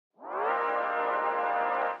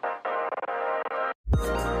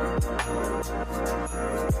Hello,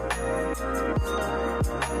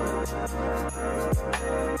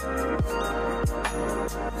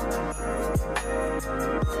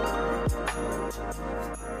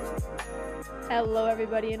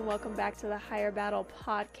 everybody, and welcome back to the Higher Battle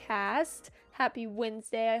podcast. Happy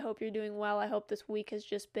Wednesday. I hope you're doing well. I hope this week has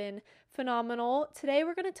just been phenomenal. Today,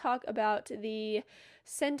 we're going to talk about the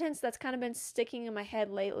sentence that's kind of been sticking in my head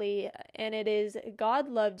lately, and it is, God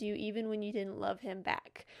loved you even when you didn't love him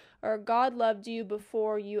back, or God loved you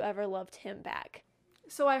before you ever loved him back.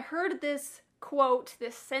 So I heard this quote,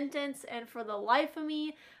 this sentence, and for the life of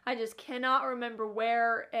me, I just cannot remember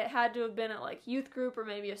where. It had to have been at like youth group or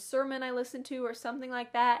maybe a sermon I listened to or something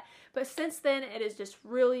like that. But since then, it has just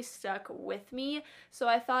really stuck with me. So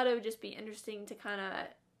I thought it would just be interesting to kind of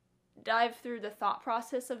dive through the thought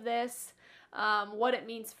process of this, what it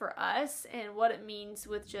means for us, and what it means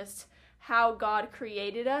with just how God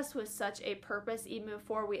created us with such a purpose even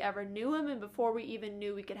before we ever knew him and before we even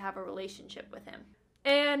knew we could have a relationship with him.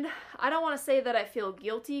 And I don't want to say that I feel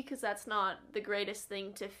guilty, because that's not the greatest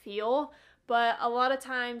thing to feel, but a lot of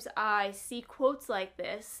times I see quotes like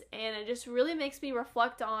this, and it just really makes me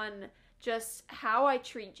reflect on just how I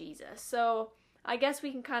treat Jesus. So I guess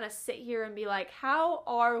we can kind of sit here and be like, how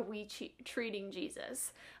are we treating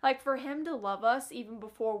Jesus? Like, for him to love us even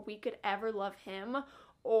before we could ever love him,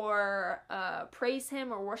 or praise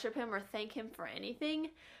him, or worship him, or thank him for anything,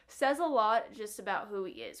 says a lot just about who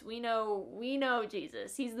he is. We know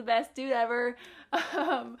Jesus. He's the best dude ever.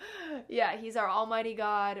 Yeah, he's our almighty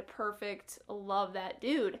God, perfect, love that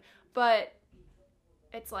dude. But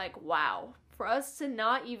it's like, wow, for us to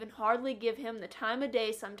not even hardly give him the time of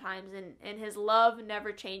day sometimes, and his love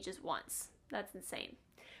never changes once. That's insane.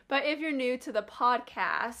 But if you're new to the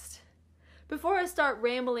podcast, before I start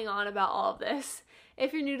rambling on about all of this,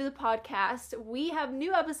 if you're new to the podcast, we have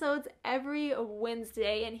new episodes every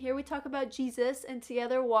Wednesday, and here we talk about Jesus and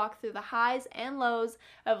together walk through the highs and lows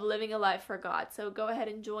of living a life for God. So go ahead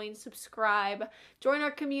and subscribe, join our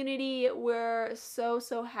community. We're so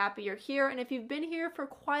happy you're here, and if you've been here for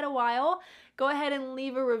quite a while, go ahead and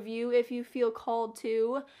leave a review if you feel called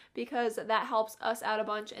to, because that helps us out a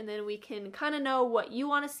bunch, and then we can kind of know what you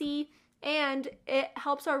want to see. And it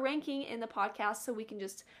helps our ranking in the podcast, so we can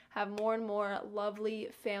just have more and more lovely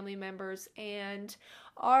family members, and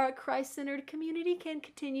our Christ-centered community can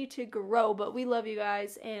continue to grow. But we love you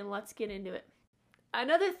guys, and let's get into it.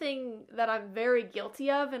 Another thing that I'm very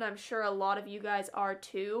guilty of, and I'm sure a lot of you guys are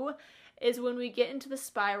too, is when we get into the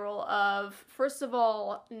spiral of, first of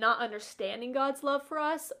all, not understanding God's love for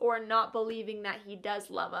us, or not believing that he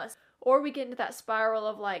does love us. Or we get into that spiral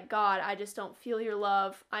of like, God, I just don't feel your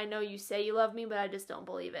love. I know you say you love me, but I just don't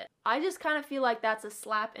believe it. I just kind of feel like that's a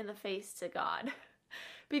slap in the face to God.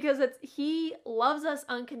 Because he loves us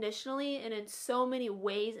unconditionally and in so many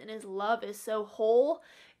ways, and his love is so whole.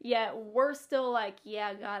 Yet we're still like,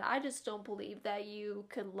 yeah, God, I just don't believe that you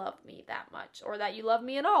could love me that much, or that you love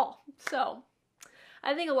me at all. So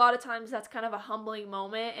I think a lot of times that's kind of a humbling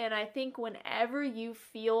moment. And I think whenever you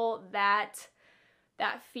feel that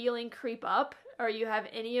feeling creep up, or you have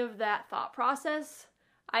any of that thought process,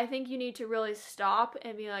 I think you need to really stop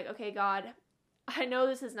and be like, okay, God, I know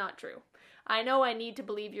this is not true. I know I need to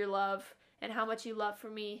believe your love and how much you love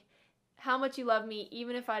me,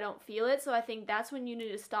 even if I don't feel it. So I think that's when you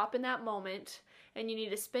need to stop in that moment, and you need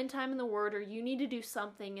to spend time in the Word, or you need to do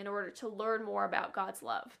something in order to learn more about God's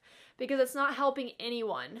love. Because it's not helping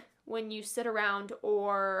anyone when you sit around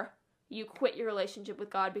or you quit your relationship with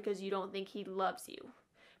God because you don't think he loves you.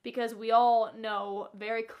 Because we all know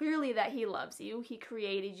very clearly that he loves you. He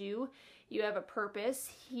created you. You have a purpose.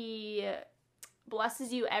 He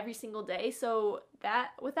blesses you every single day. So that,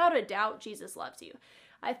 without a doubt, Jesus loves you.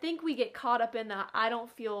 I think we get caught up in the, I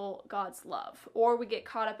don't feel God's love. Or we get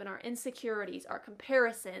caught up in our insecurities, our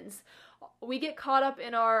comparisons. We get caught up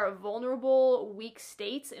in our vulnerable, weak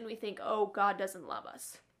states, and we think, oh, God doesn't love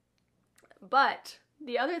us. But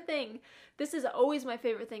the other thing, this is always my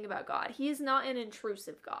favorite thing about God. He is not an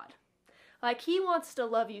intrusive God. Like, he wants to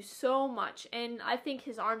love you so much, and I think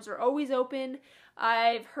his arms are always open.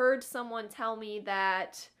 I've heard someone tell me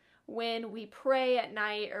that when we pray at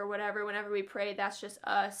night or whatever, whenever we pray, that's just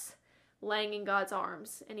us laying in God's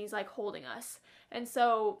arms, and he's like holding us. And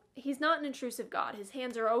so he's not an intrusive God. His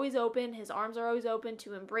hands are always open. His arms are always open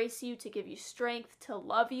to embrace you, to give you strength, to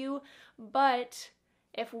love you. But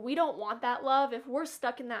if we don't want that love, if we're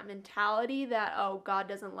stuck in that mentality that, oh, God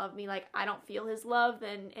doesn't love me, like I don't feel his love,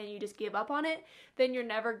 and you just give up on it, then you're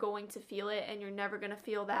never going to feel it, and you're never going to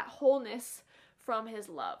feel that wholeness from his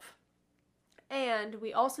love. And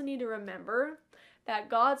we also need to remember that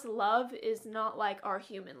God's love is not like our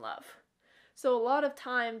human love. So a lot of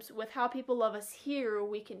times with how people love us here,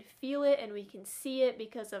 we can feel it and we can see it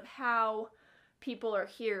because of how people are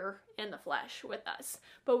here in the flesh with us.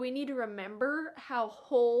 But we need to remember how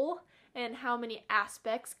whole and how many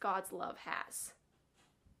aspects God's love has.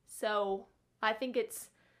 So I think it's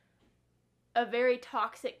a very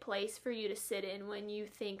toxic place for you to sit in when you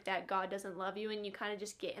think that God doesn't love you and you kind of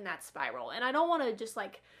just get in that spiral. And I don't want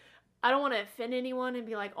to offend anyone and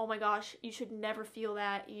be like, oh my gosh, you should never feel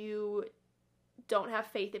that. You don't have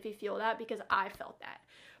faith if you feel that, because I felt that.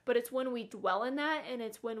 But it's when we dwell in that, and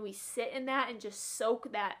it's when we sit in that and just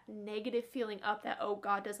soak that negative feeling up that, oh,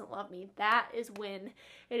 God doesn't love me. That is when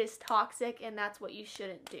it is toxic, and that's what you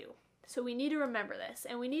shouldn't do. So we need to remember this,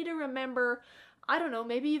 and we need to remember, I don't know,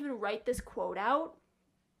 maybe even write this quote out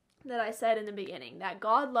that I said in the beginning, that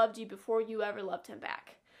God loved you before you ever loved him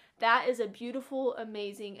back. That is a beautiful,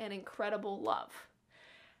 amazing, and incredible love.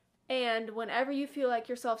 And whenever you feel like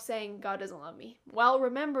yourself saying, God doesn't love me, well,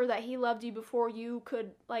 remember that he loved you before you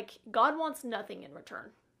could, God wants nothing in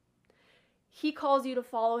return. He calls you to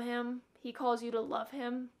follow him. He calls you to love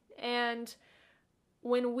him. And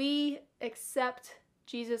when we accept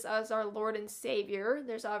Jesus as our Lord and Savior,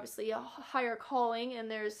 there's obviously a higher calling, and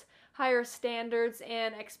there's higher standards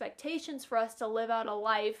and expectations for us to live out a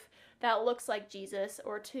life that looks like Jesus,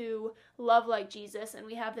 or to love like Jesus. And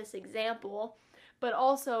we have this example. But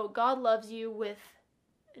also, God loves you with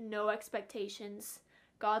no expectations.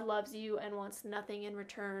 God loves you and wants nothing in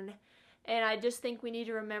return. And I just think we need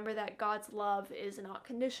to remember that God's love is not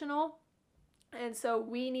conditional. And so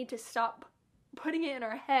we need to stop putting it in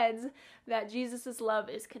our heads that Jesus' love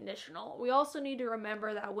is conditional. We also need to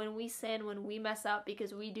remember that when we sin, when we mess up,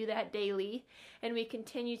 because we do that daily, and we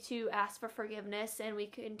continue to ask for forgiveness, and we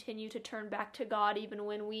continue to turn back to God even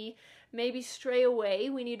when we maybe stray away,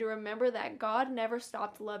 we need to remember that God never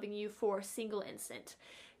stopped loving you for a single instant.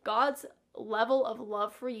 God's level of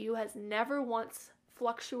love for you has never once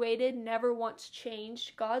fluctuated, never once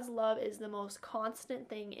changed. God's love is the most constant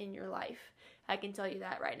thing in your life. I can tell you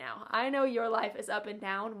that right now. I know your life is up and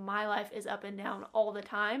down. My life is up and down all the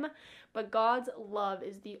time. But God's love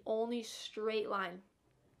is the only straight line,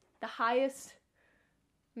 the highest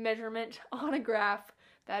measurement on a graph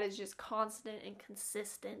that is just constant and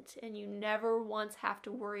consistent. And you never once have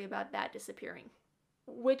to worry about that disappearing.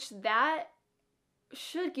 Which that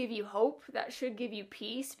should give you hope. That should give you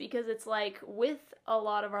peace, because it's like with a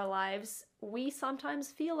lot of our lives, we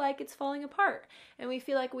sometimes feel like it's falling apart, and we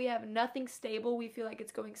feel like we have nothing stable. We feel like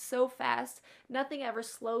it's going so fast. Nothing ever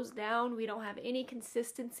slows down. We don't have any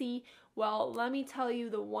consistency. Well, let me tell you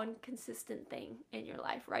the one consistent thing in your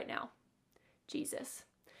life right now. Jesus.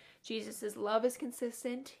 Jesus' love is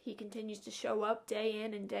consistent. He continues to show up day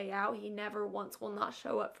in and day out. He never once will not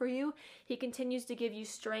show up for you. He continues to give you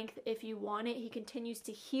strength if you want it. He continues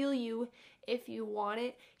to heal you if you want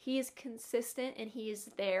it. He is consistent and he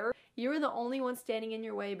is there. You're the only one standing in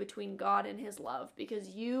your way between God and his love, because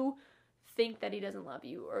you think that he doesn't love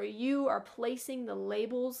you, or you are placing the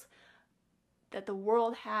labels that the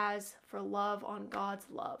world has for love on God's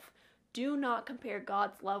love. Do not compare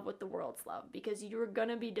God's love with the world's love, because you're going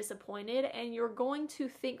to be disappointed and you're going to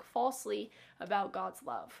think falsely about God's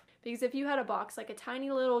love. Because if you had a box, like a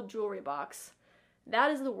tiny little jewelry box,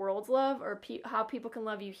 that is the world's love, or how people can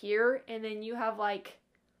love you here. And then you have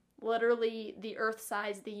literally the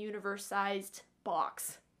earth-sized, the universe-sized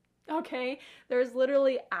box. Okay? There's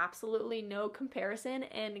literally absolutely no comparison,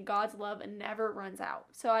 and God's love never runs out.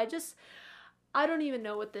 So I don't even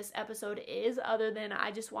know what this episode is, other than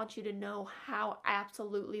I just want you to know how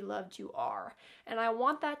absolutely loved you are. And I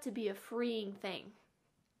want that to be a freeing thing.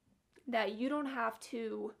 That you don't have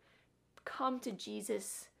to come to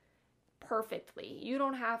Jesus perfectly. You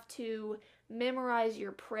don't have to memorize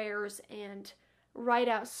your prayers and write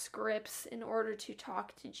out scripts in order to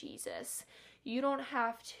talk to Jesus. You don't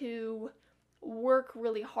have to work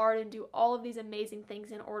really hard and do all of these amazing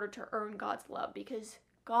things in order to earn God's love, because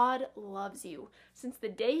God loves you. Since the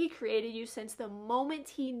day he created you, since the moment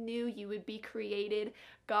he knew you would be created,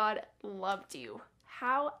 God loved you.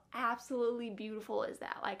 How absolutely beautiful is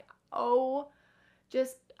that?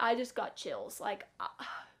 I just got chills.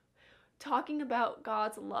 Talking about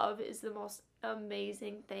God's love is the most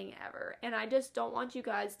amazing thing ever. And I just don't want you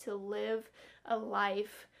guys to live a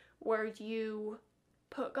life where you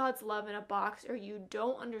put God's love in a box, or you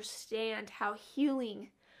don't understand how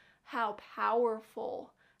healing, how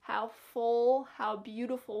powerful, how full, how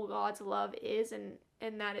beautiful God's love is, and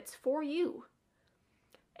that it's for you.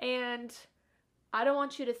 And I don't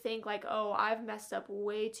want you to think oh, I've messed up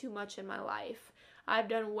way too much in my life. I've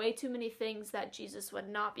done way too many things that Jesus would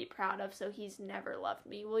not be proud of, so he's never loved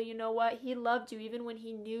me. Well, you know what? He loved you even when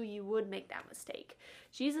he knew you would make that mistake.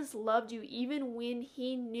 Jesus loved you even when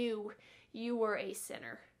he knew you were a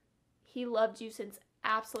sinner. He loved you since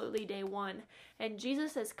absolutely day one. And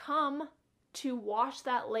Jesus has come to wash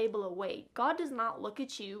that label away. God does not look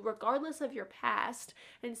at you, regardless of your past,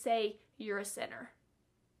 and say, you're a sinner.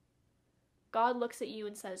 God looks at you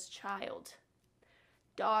and says, child,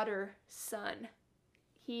 daughter, son.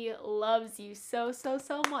 He loves you so, so,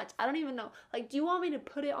 so much. I don't even know. Like, do you want me to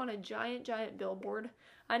put it on a giant, giant billboard?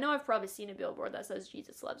 I know I've probably seen a billboard that says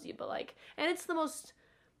Jesus loves you, but like, and it's the most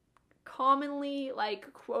commonly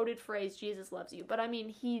like quoted phrase, Jesus loves you. But I mean,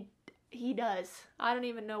 he does. I don't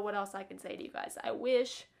even know what else I can say to you guys. I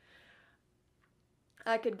wish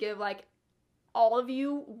I could give like all of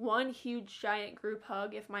you one huge giant group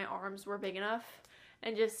hug if my arms were big enough,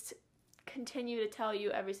 and just continue to tell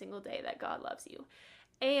you every single day that God loves you.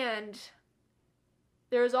 And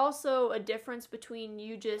there's also a difference between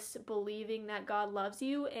you just believing that God loves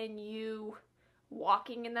you and you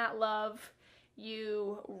walking in that love,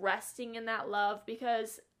 you resting in that love,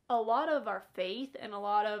 because a lot of our faith and a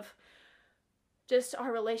lot of just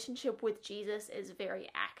our relationship with Jesus is very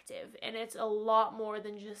active, and it's a lot more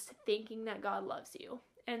than just thinking that God loves you.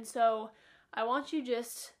 And so I want you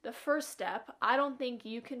the first step, I don't think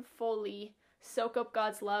you can fully soak up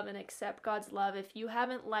God's love and accept God's love if you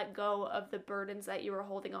haven't let go of the burdens that you were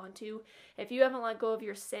holding on to, if you haven't let go of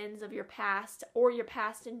your sins of your past or your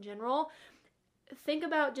past in general. Think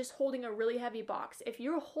about just holding a really heavy box. If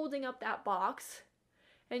you're holding up that box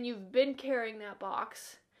and you've been carrying that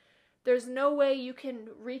box, there's no way you can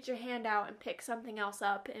reach your hand out and pick something else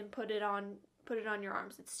up and put it on your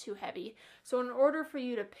arms. It's too heavy. So in order for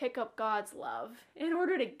you to pick up God's love, in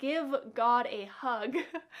order to give God a hug,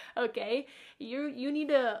 okay, you need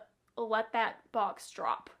to let that box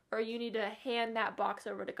drop, or you need to hand that box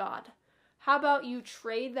over to God. How about you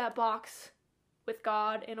trade that box with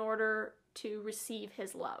God in order to receive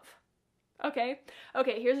his love? Okay,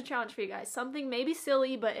 here's a challenge for you guys. Something maybe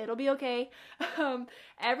silly, but it'll be okay.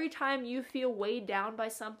 Every time you feel weighed down by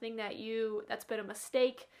something that's been a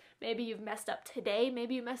mistake, maybe you've messed up today,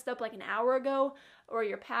 maybe you messed up like an hour ago, or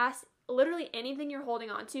your past, literally anything you're holding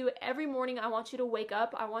on to, every morning I want you to wake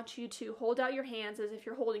up, I want you to hold out your hands as if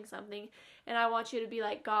you're holding something, and I want you to be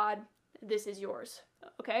like, God, this is yours,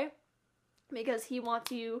 okay? Because he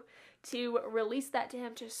wants you to release that to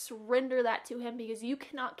him, to surrender that to him, because you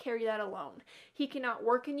cannot carry that alone. He cannot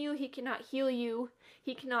work in you, he cannot heal you,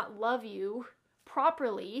 he cannot love you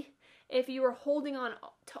properly if you are holding on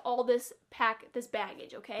to all this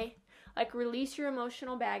baggage, okay? Like, release your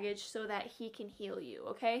emotional baggage so that he can heal you,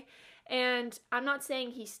 okay? And I'm not saying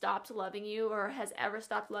he stopped loving you or has ever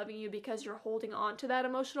stopped loving you because you're holding on to that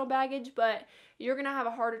emotional baggage, but you're gonna have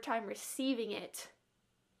a harder time receiving it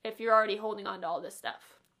if you're already holding on to all this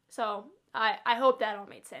stuff. So I hope that all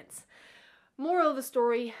made sense. Moral of the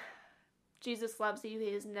story, Jesus loves you.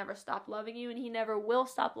 He has never stopped loving you, and he never will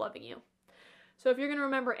stop loving you. So if you're going to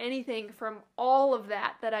remember anything from all of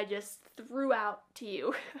that I just threw out to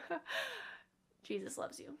you, Jesus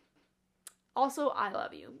loves you. Also, I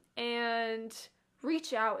love you. And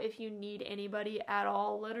reach out if you need anybody at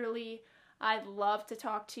all. Literally, I'd love to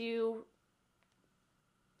talk to you.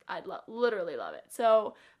 I'd literally love it.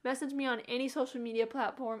 So message me on any social media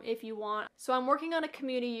platform if you want. So I'm working on a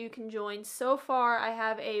community you can join. So far, I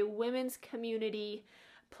have a women's community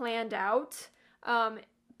planned out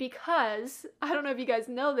because, I don't know if you guys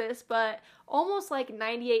know this, but almost like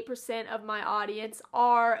 98% of my audience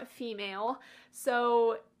are female.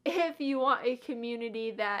 So if you want a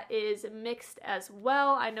community that is mixed as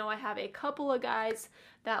well, I know I have a couple of guys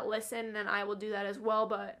that listen, and I will do that as well,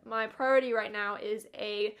 but my priority right now is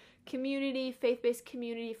a community, faith-based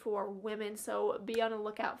community for women, so be on the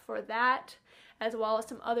lookout for that, as well as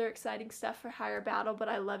some other exciting stuff for Higher Battle. But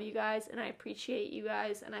I love you guys, and I appreciate you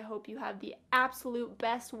guys, and I hope you have the absolute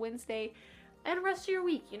best Wednesday and rest of your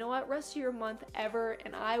week. You know what? Rest of your month ever,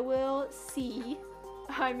 and I will be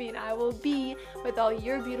with all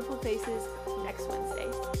your beautiful faces next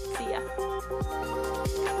Wednesday. See ya.